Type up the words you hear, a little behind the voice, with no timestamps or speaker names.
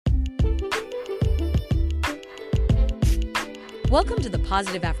Welcome to the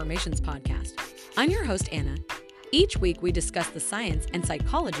Positive Affirmations Podcast. I'm your host, Anna. Each week, we discuss the science and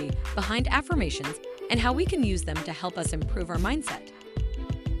psychology behind affirmations and how we can use them to help us improve our mindset.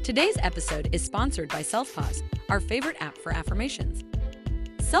 Today's episode is sponsored by Self-Pause, our favorite app for affirmations.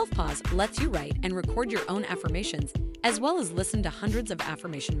 Self-Pause lets you write and record your own affirmations, as well as listen to hundreds of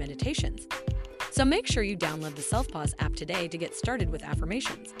affirmation meditations. So make sure you download the Self-Pause app today to get started with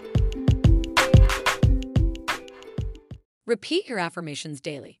affirmations. Repeat your affirmations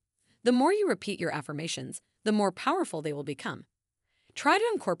daily. The more you repeat your affirmations, the more powerful they will become. Try to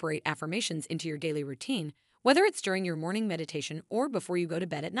incorporate affirmations into your daily routine, whether it's during your morning meditation or before you go to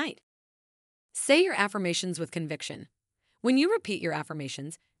bed at night. Say your affirmations with conviction. When you repeat your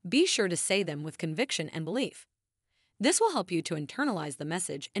affirmations, be sure to say them with conviction and belief. This will help you to internalize the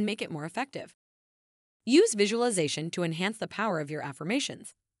message and make it more effective. Use visualization to enhance the power of your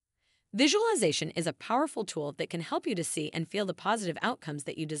affirmations. Visualization is a powerful tool that can help you to see and feel the positive outcomes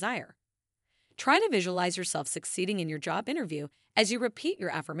that you desire. Try to visualize yourself succeeding in your job interview as you repeat your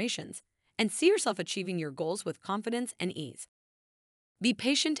affirmations, and see yourself achieving your goals with confidence and ease. Be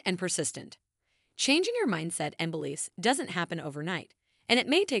patient and persistent. Changing your mindset and beliefs doesn't happen overnight, and it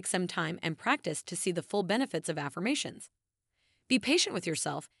may take some time and practice to see the full benefits of affirmations. Be patient with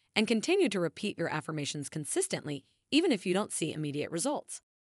yourself and continue to repeat your affirmations consistently, even if you don't see immediate results.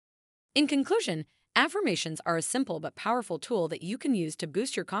 In conclusion, affirmations are a simple but powerful tool that you can use to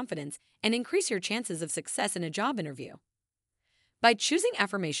boost your confidence and increase your chances of success in a job interview. By choosing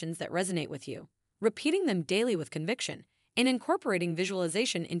affirmations that resonate with you, repeating them daily with conviction, and incorporating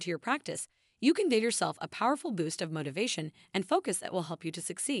visualization into your practice, you can give yourself a powerful boost of motivation and focus that will help you to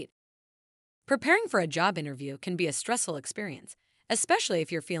succeed. Preparing for a job interview can be a stressful experience, especially if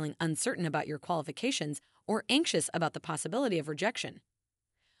you're feeling uncertain about your qualifications or anxious about the possibility of rejection.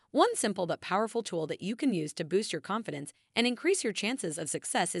 One simple but powerful tool that you can use to boost your confidence and increase your chances of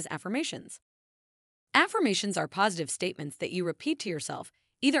success is affirmations. Affirmations are positive statements that you repeat to yourself,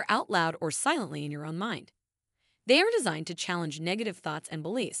 either out loud or silently in your own mind. They are designed to challenge negative thoughts and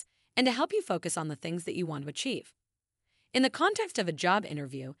beliefs and to help you focus on the things that you want to achieve. In the context of a job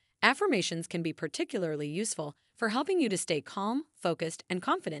interview, affirmations can be particularly useful for helping you to stay calm, focused, and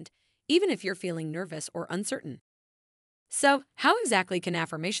confident, even if you're feeling nervous or uncertain. So, how exactly can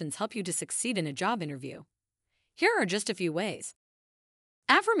affirmations help you to succeed in a job interview? Here are just a few ways.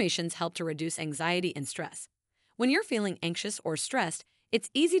 Affirmations help to reduce anxiety and stress. When you're feeling anxious or stressed, it's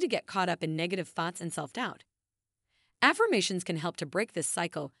easy to get caught up in negative thoughts and self-doubt. Affirmations can help to break this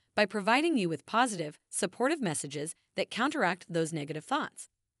cycle by providing you with positive, supportive messages that counteract those negative thoughts.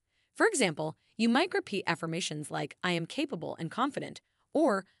 For example, you might repeat affirmations like, "I am capable and confident,"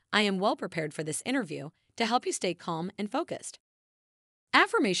 or "I am well prepared for this interview," to help you stay calm and focused.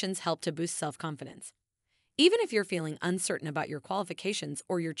 Affirmations help to boost self-confidence. Even if you're feeling uncertain about your qualifications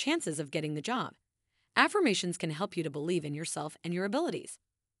or your chances of getting the job, affirmations can help you to believe in yourself and your abilities.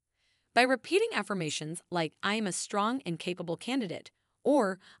 By repeating affirmations like, "I am a strong and capable candidate,"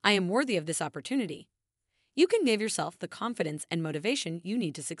 or "I am worthy of this opportunity," you can give yourself the confidence and motivation you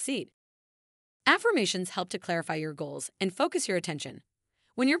need to succeed. Affirmations help to clarify your goals and focus your attention.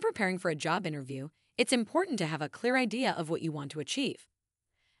 When you're preparing for a job interview, it's important to have a clear idea of what you want to achieve.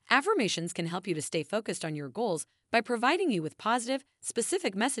 Affirmations can help you to stay focused on your goals by providing you with positive,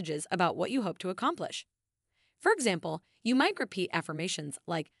 specific messages about what you hope to accomplish. For example, you might repeat affirmations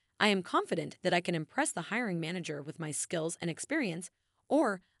like, "I am confident that I can impress the hiring manager with my skills and experience,"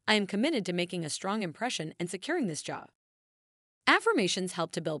 or "I am committed to making a strong impression and securing this job." Affirmations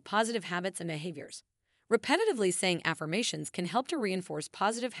help to build positive habits and behaviors. Repetitively saying affirmations can help to reinforce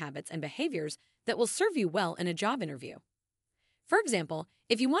positive habits and behaviors that will serve you well in a job interview. For example,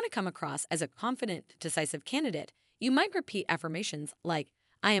 if you want to come across as a confident, decisive candidate, you might repeat affirmations like,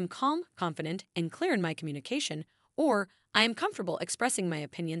 "I am calm, confident, and clear in my communication," or "I am comfortable expressing my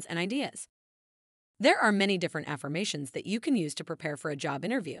opinions and ideas." There are many different affirmations that you can use to prepare for a job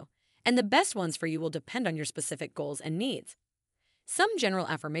interview, and the best ones for you will depend on your specific goals and needs. Some general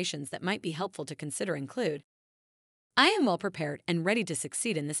affirmations that might be helpful to consider include, "I am well prepared and ready to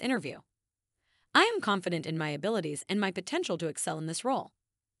succeed in this interview." "I am confident in my abilities and my potential to excel in this role."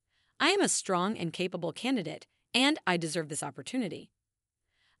 "I am a strong and capable candidate, and I deserve this opportunity."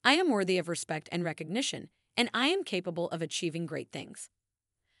 "I am worthy of respect and recognition, and I am capable of achieving great things."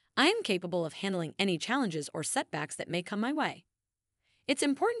 "I am capable of handling any challenges or setbacks that may come my way." It's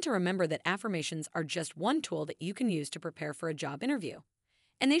important to remember that affirmations are just one tool that you can use to prepare for a job interview,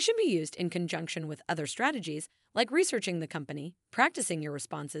 and they should be used in conjunction with other strategies like researching the company, practicing your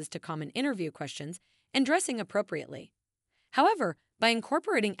responses to common interview questions, and dressing appropriately. However, by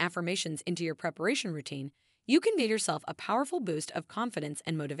incorporating affirmations into your preparation routine, you can give yourself a powerful boost of confidence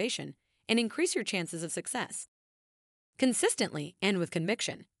and motivation and increase your chances of success. Consistently and with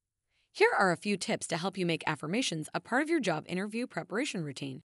conviction. Here are a few tips to help you make affirmations a part of your job interview preparation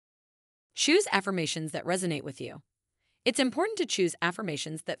routine. Choose affirmations that resonate with you. It's important to choose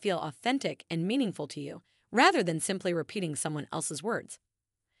affirmations that feel authentic and meaningful to you, rather than simply repeating someone else's words.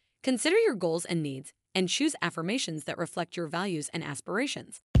 Consider your goals and needs, and choose affirmations that reflect your values and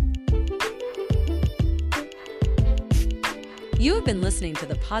aspirations. You have been listening to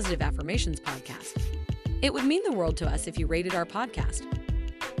the Positive Affirmations podcast. It would mean the world to us if you rated our podcast.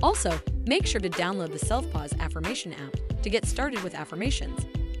 Also, make sure to download the Self-Pause Affirmation app to get started with affirmations.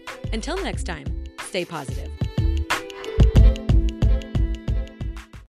 Until next time, stay positive.